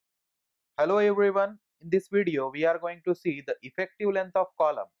Hello everyone, in this video we are going to see the effective length of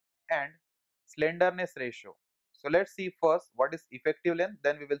column and slenderness ratio. So let's see first what is effective length,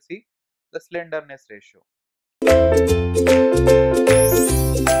 then we will see the slenderness ratio.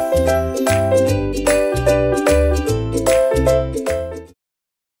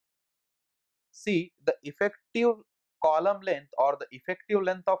 See, the effective column length or the effective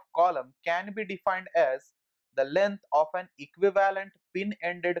length of column can be defined as the length of an equivalent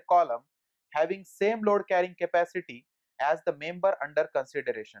pin-ended column having same load carrying capacity as the member under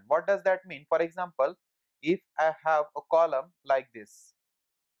consideration. What does that mean? For example, if I have a column like this,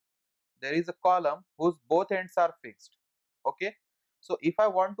 there is a column whose both ends are fixed. Okay, so if I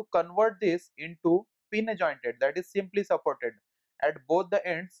want to convert this into pin jointed, that is simply supported at both the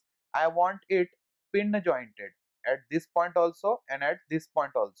ends, I want it pin jointed at this point also and at this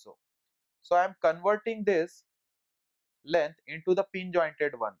point also. So I am converting this length into the pin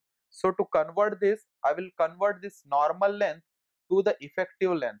jointed one. So to convert this, I will convert this normal length to the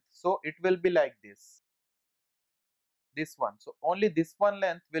effective length. So it will be like this one. So only this one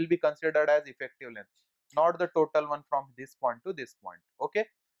length will be considered as effective length, not the total one from this point to this point. Okay,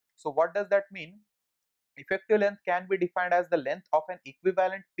 so what does that mean? Effective length can be defined as the length of an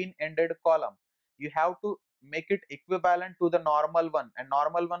equivalent pin ended column. You have to make it equivalent to the normal one, and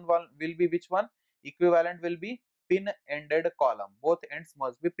normal one will be which one? Equivalent will be pin ended column. Both ends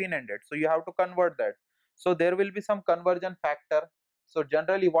must be pin ended, so you have to convert that. So there will be some conversion factor. So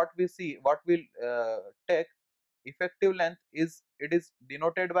generally what we see, what we'll take effective length is, it is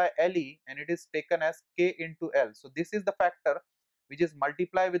denoted by LE and it is taken as K into L. So this is the factor which is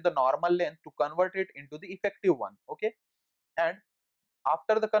multiplied with the normal length to convert it into the effective one. Okay, and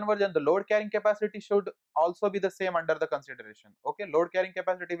after the conversion, the load carrying capacity should also be the same under the consideration. Okay, load carrying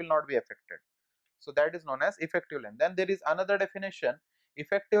capacity will not be affected. So that is known as effective length. Then there is another definition,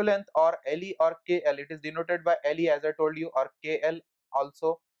 effective length or LE or KL. It is denoted by LE as I told you, or KL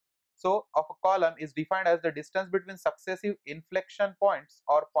also. So of a column is defined as the distance between successive inflection points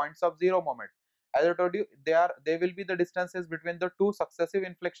or points of zero moment. As I told you, they will be the distances between the two successive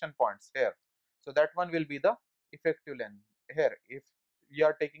inflection points here. So that one will be the effective length here, if we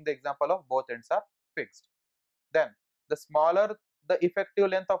are taking the example of both ends are fixed. Then the smaller the effective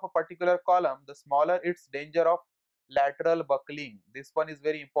length of a particular column, the smaller its danger of lateral buckling. This one is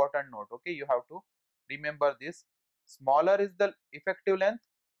very important note. Okay, you have to remember this. Smaller is the effective length,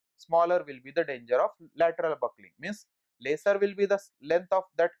 smaller will be the danger of lateral buckling. Means lesser will be the length of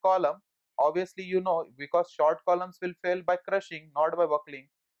that column. Obviously, you know, because short columns will fail by crushing, not by buckling.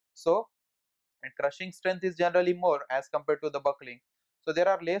 So, and crushing strength is generally more as compared to the buckling. So there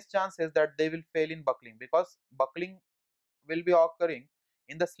are less chances that they will fail in buckling, because buckling will be occurring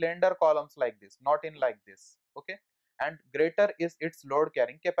in the slender columns like this, not in like this. Okay, and greater is its load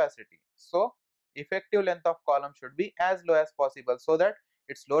carrying capacity. So effective length of column should be as low as possible, so that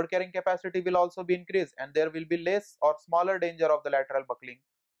its load carrying capacity will also be increased and there will be less or smaller danger of the lateral buckling.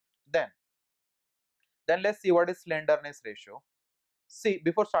 Then let's see what is slenderness ratio. See,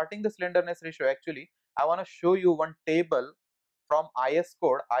 before starting the slenderness ratio, actually I want to show you one table from IS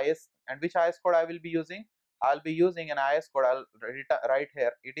code, and which IS code I will be using? I'll be using an IS code. I'll write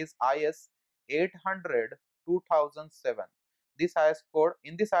here. It is IS 800 2007. This IS code,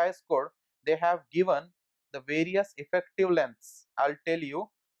 in this IS code, they have given the various effective lengths. I'll tell you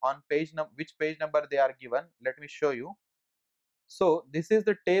on page which page number they are given. Let me show you. So this is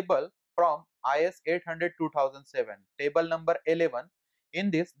the table from IS 800 2007, table number 11. In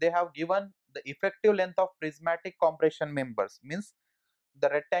this, they have given the effective length of prismatic compression members, means the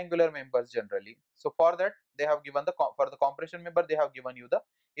rectangular members generally. So for that, they have given the for the compression member, they have given you the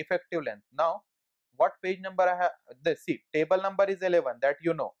effective length. Now what page number I have? See, table number is 11, that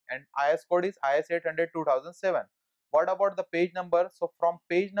you know, and IS code is IS 800 2007. What about the page number? So from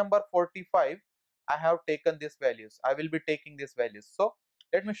page number 45, I have taken these values. I will be taking these values. So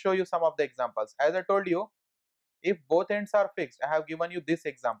let me show you some of the examples. As I told you, if both ends are fixed, I have given you this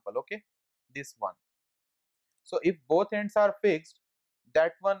example. Okay, this one. So if both ends are fixed,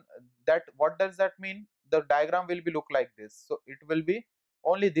 that one, that what does that mean? The diagram will be look like this. So it will be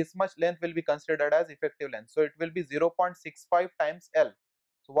only this much length will be considered as effective length. So it will be 0.65 times L.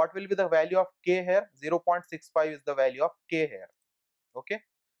 So what will be the value of K here? 0.65 is the value of K here. Okay,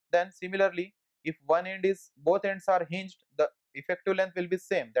 then similarly, if one end is, both ends are hinged, the effective length will be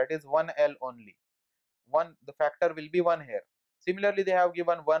same, that is 1L only. The factor will be 1 here. Similarly, they have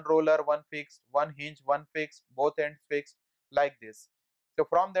given one roller, one fixed, one hinge, one fixed, both ends fixed, like this. So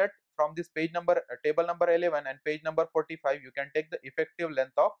from that, from this page number, table number 11 and page number 45, you can take the effective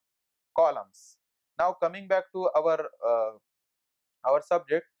length of columns. Now coming back to our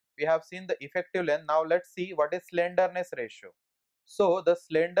subject, we have seen the effective length. Now let's see what is slenderness ratio. So the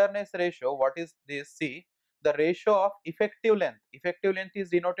slenderness ratio, what is this? See, the ratio of effective length. Effective length is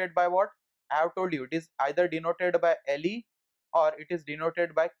denoted by what? I have told you, it is either denoted by LE or it is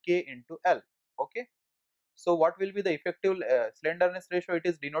denoted by K into L. Okay. So what will be the effective slenderness ratio? It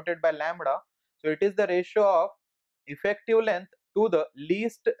is denoted by lambda. So it is the ratio of effective length to the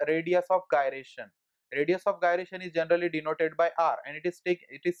least radius of gyration. Radius of gyration is generally denoted by r, and it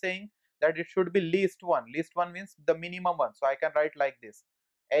is saying that it should be least one. Least one means the minimum one. So I can write like this: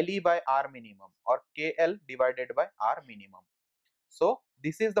 LE by r minimum, or KL divided by r minimum. So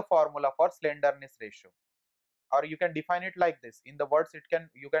this is the formula for slenderness ratio, or you can define it like this. In the words,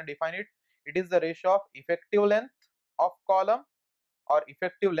 you can define it. It is the ratio of effective length of column or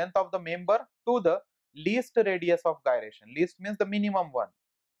effective length of the member to the least radius of gyration. Least means the minimum one.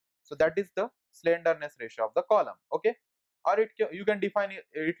 So that is the slenderness ratio of the column. Okay, or you can define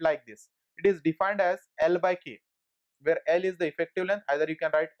it like this. It is defined as L by K, where L is the effective length. Either you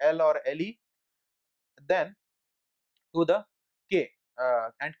can write L or LE, then to the K,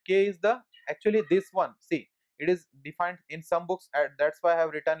 and K is the actually this one. See, it is defined in some books, that's why I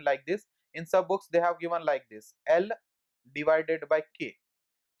have written like this. In some books they have given like this: L divided by K.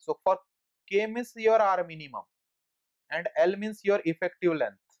 So for K means your R minimum and L means your effective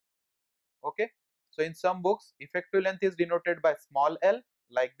length. Okay, so in some books effective length is denoted by small l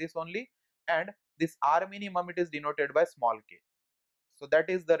like this only, and this R minimum it is denoted by small k. So that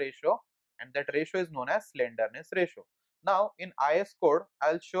is the ratio, and that ratio is known as slenderness ratio. Now in IS code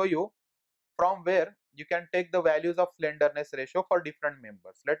I'll show you from where you can take the values of slenderness ratio for different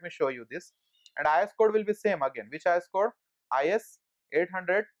members. Let me show you this. And IS code will be same again. Which IS code? IS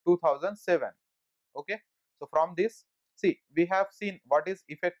 800 2007. Okay, so from this, see, we have seen what is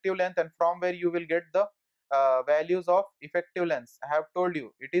effective length, and from where you will get the values of effective lengths. I have told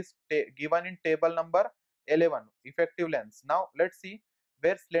you it is given in table number 11, effective lengths. Now let's see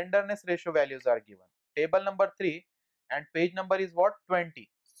where slenderness ratio values are given. Table number 3 and page number is what? 20.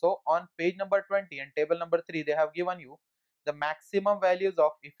 So on page number 20 and table number 3 they have given you the maximum values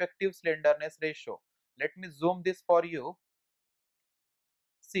of effective slenderness ratio. Let me zoom this for you.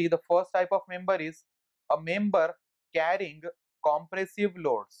 See, the first type of member is a member carrying compressive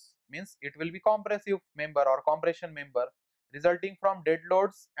loads, means it will be compressive member or compression member resulting from dead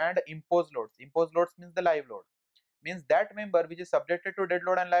loads and imposed loads. Imposed loads means the live load, means that member which is subjected to dead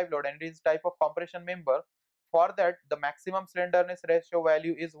load and live load, and it is type of compression member. For that the maximum slenderness ratio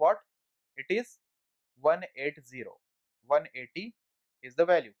value is what? It is 180. 180 is the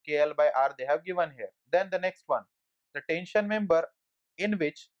value. KL by R they have given here. Then the next one, the tension member in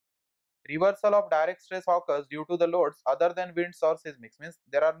which reversal of direct stress occurs due to the loads other than winds or seismics, means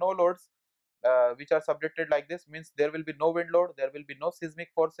there are no loads which are subjected like this, means there will be no wind load, there will be no seismic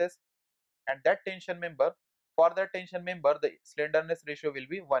forces, and that tension member, for that tension member the slenderness ratio will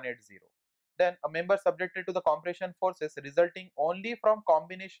be 180. Then a member subjected to the compression forces resulting only from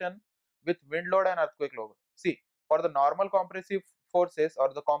combination with wind load and earthquake load. See, for the normal compressive forces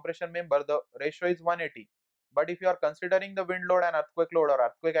or the compression member the ratio is 180, but if you are considering the wind load and earthquake load or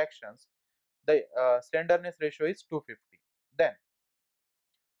earthquake actions, the slenderness ratio is 250. Then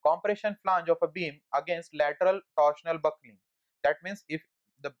compression flange of a beam against lateral torsional buckling. That means if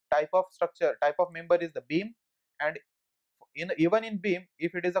the type of structure, type of member is the beam, and even in beam,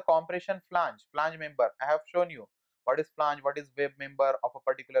 if it is a compression flange member, I have shown you what is flange, what is web member of a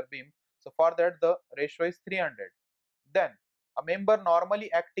particular beam. So for that the ratio is 300. Then a member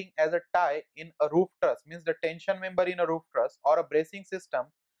normally acting as a tie in a roof truss, means the tension member in a roof truss or a bracing system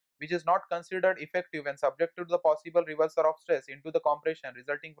which is not considered effective and subject to the possible reversal of stress into the compression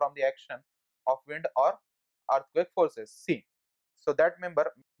resulting from the action of wind or earthquake forces. See, so that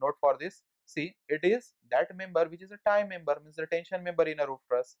member, note for this, see, it is that member which is a tie member, means the tension member in a roof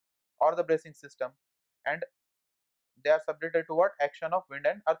truss or the bracing system, and they are subjected to what? Action of wind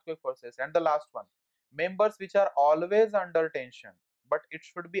and earthquake forces. And the last one, members which are always under tension, but it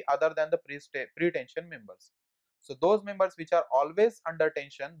should be other than the pre-tension members. So those members which are always under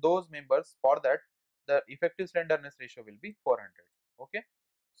tension, those members, for that the effective slenderness ratio will be 400. Okay,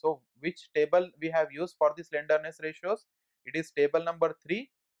 so which table we have used for the slenderness ratios? It is table number 3,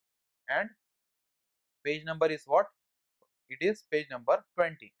 and page number is what? It is page number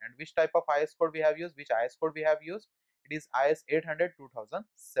 20. And which type of IS code we have used? Which IS code we have used? It is IS 800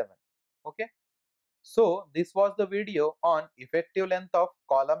 2007. Okay, so this was the video on effective length of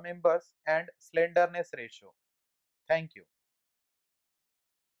column members and slenderness ratio. Thank you.